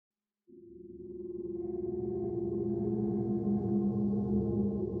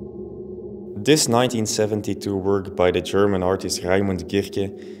This 1972 work by the German artist Raimund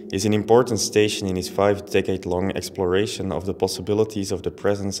Girke is an important station in his 5-decade-long exploration of the possibilities of the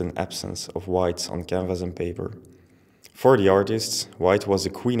presence and absence of white on canvas and paper. For the artist, white was the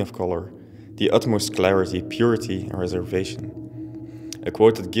queen of color, the utmost clarity, purity and reservation. A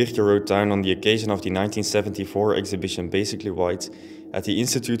quote that Girke wrote down on the occasion of the 1974 exhibition Basically White at the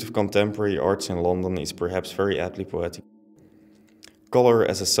Institute of Contemporary Arts in London is perhaps very aptly poetic. Color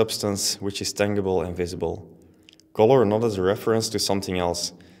as a substance which is tangible and visible. Color not as a reference to something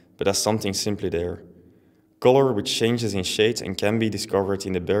else, but as something simply there. Color which changes in shade and can be discovered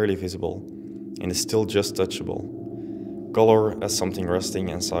in the barely visible, in the still just touchable. Color as something resting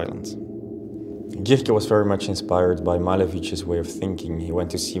and silent. Girke was very much inspired by Malevich's way of thinking. He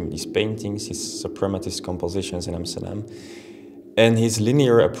went to see his paintings, his suprematist compositions in Amsterdam. And his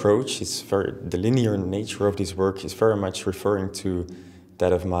linear approach, the linear nature of this work is very much referring to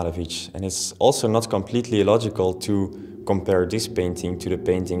that of Malevich. And it's also not completely illogical to compare this painting to the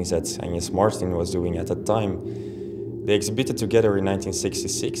paintings that Agnes Martin was doing at that time. They exhibited together in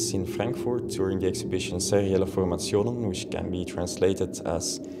 1966 in Frankfurt during the exhibition Serielle Formationen, which can be translated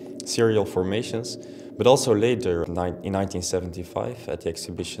as serial formations, but also later in 1975 at the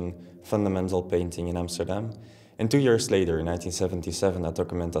exhibition Fundamental Painting in Amsterdam, and 2 years later, in 1977, at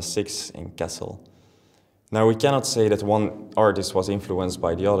Documenta 6 in Kassel. Now, we cannot say that one artist was influenced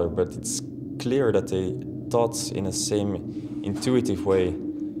by the other, but it's clear that they thought in the same intuitive way.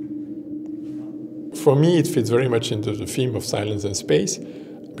 For me, it fits very much into the theme of silence and space,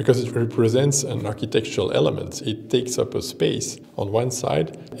 because it represents an architectural element. It takes up a space. On one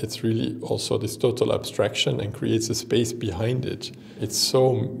side, it's really also this total abstraction and creates a space behind it. It's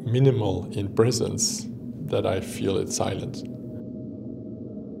so minimal in presence that I feel it's silent.